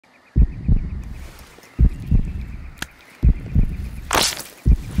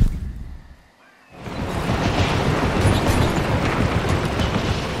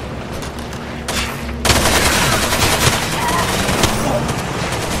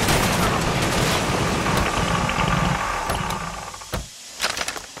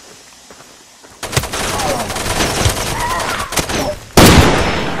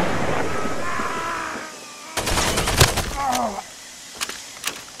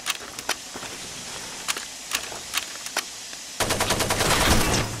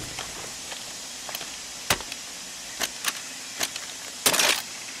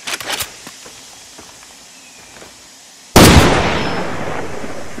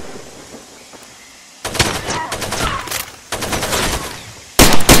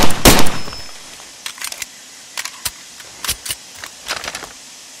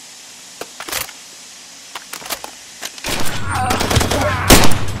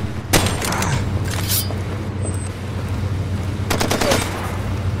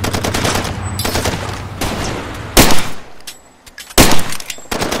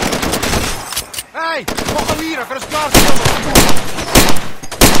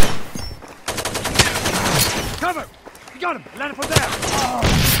got him! Land from there!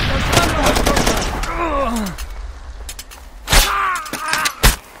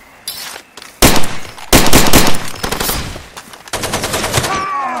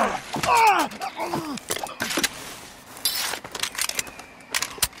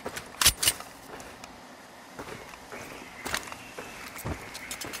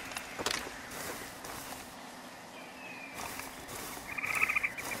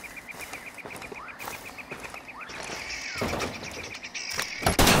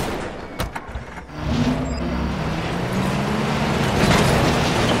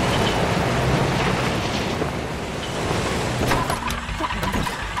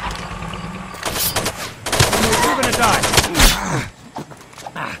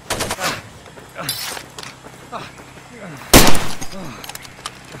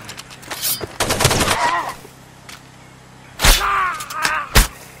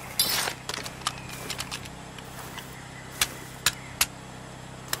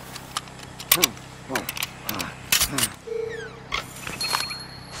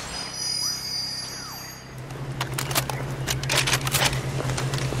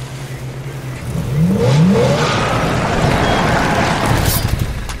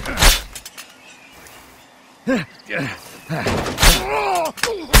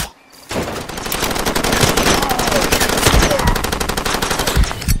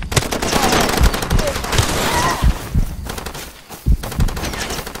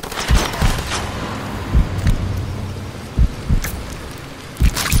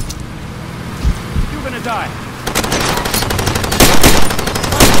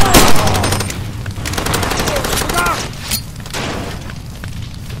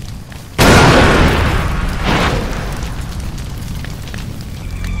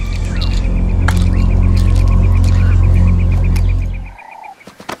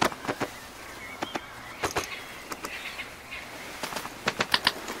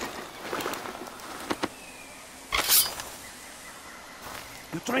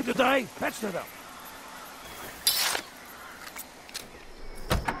 Trying to die? Patch that up.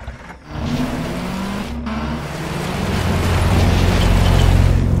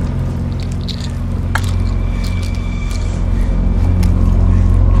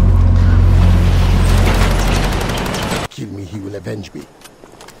 Kill me, he will avenge me.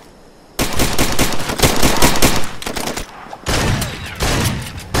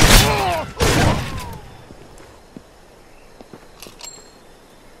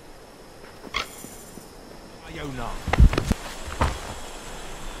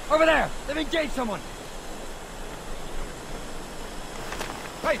 Over there! They've engaged someone!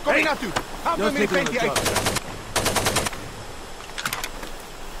 Hey, kom hier naartoe! Gaan we met een ventje uit!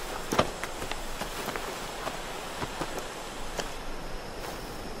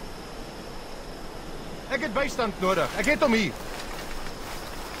 Ek het bystand nodig. Ek het hom hier.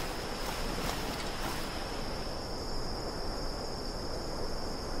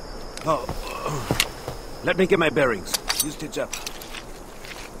 Let me get my bearings. You stitch up.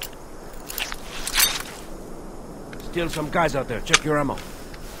 Still some guys out there. Check your ammo.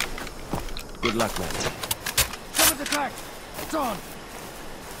 Good luck, man. Someone's attacked! It's on!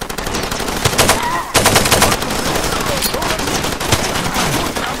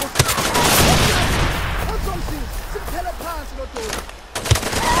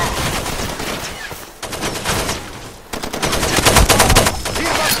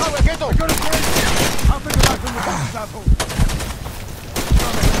 Hier, wacht gauw, ek het hom! I'll pick him up from the box, asshole!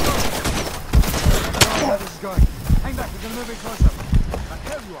 Where this is going. Hang back, we're gonna move in closer. I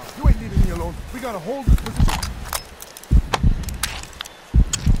tell you what, you ain't leaving me alone. We gotta hold this position.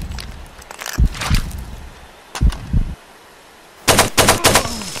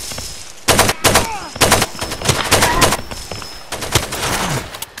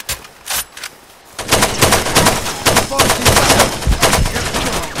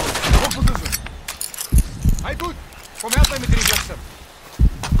 Hy goed! Kom help my met hierdie bliksem.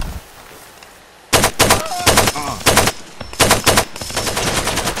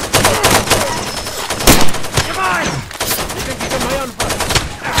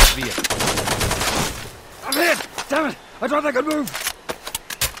 I'm hit! Damn it! I thought I could move!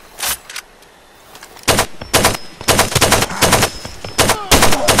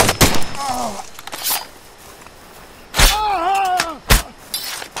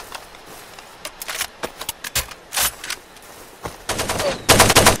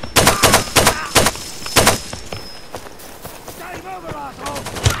 Game over, asshole!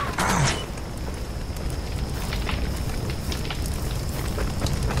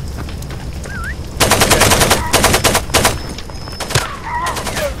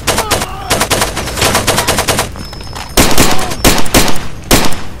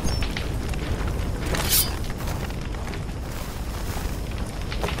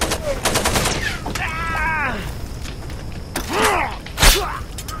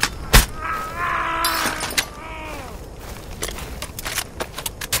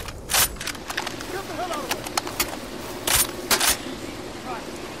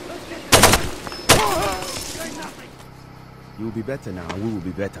 will be better now, and we will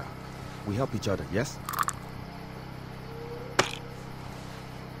be better. We help each other, yes?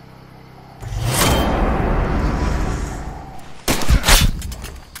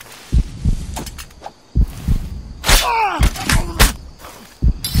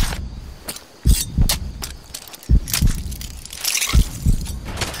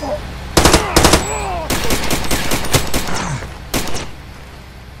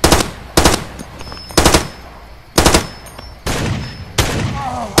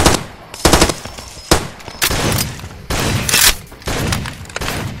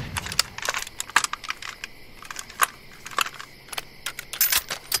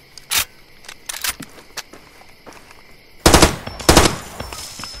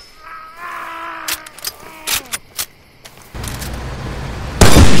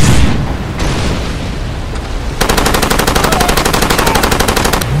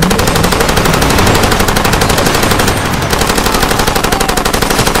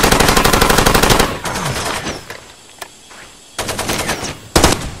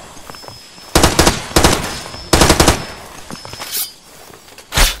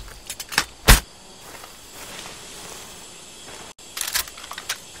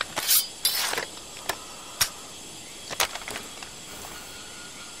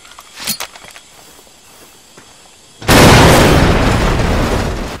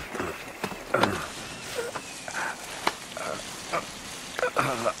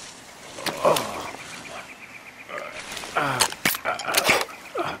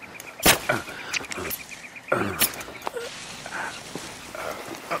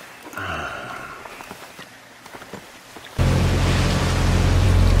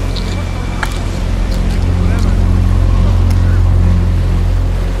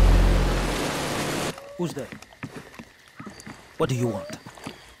 Who's there? What do you want?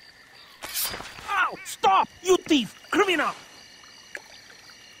 Ow! Stop! You thief! Criminal!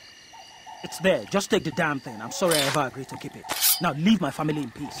 It's there. Just take the damn thing. I'm sorry I ever agreed to keep it. Now leave my family in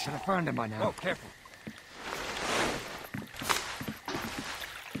peace. Should have found him by now. Oh, careful.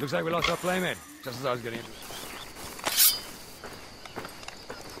 Looks like we lost our playmate, just as I was getting into it.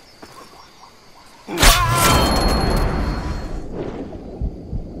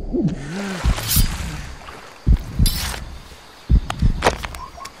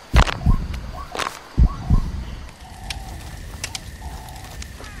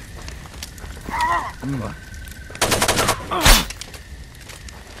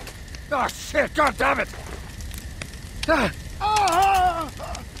 Oh shit! God damn it!